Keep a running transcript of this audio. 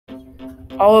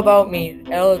All about me,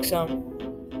 Alex.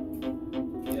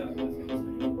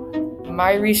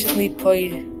 My recently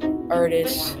played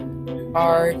artists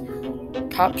are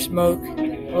Pop Smoke,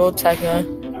 Lil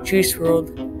Tecca, Juice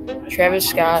WRLD, Travis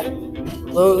Scott,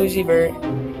 Lil Uzi Vert,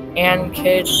 and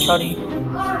Kid Cudi.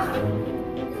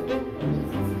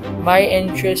 My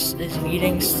interest is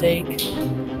eating steak.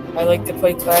 I like to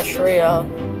play Clash Royale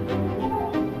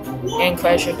and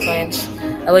Clash of Clans.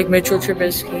 I like Mitchell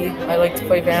Trubisky. I like to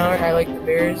play Valorant. I like the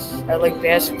Bears. I like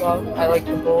basketball. I like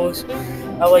the Bulls.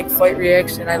 I like Fight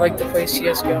Reacts, and I like to play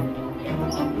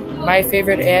CSGO. My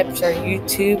favorite apps are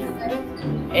YouTube,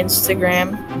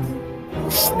 Instagram,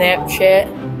 Snapchat,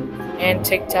 and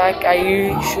TikTok. I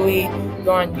usually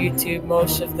go on YouTube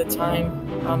most of the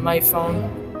time on my phone.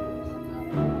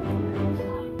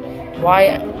 Why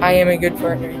I am a good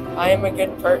partner? I am a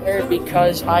good partner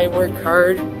because I work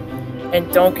hard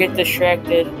and don't get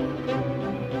distracted.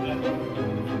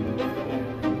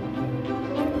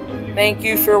 Thank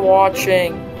you for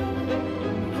watching.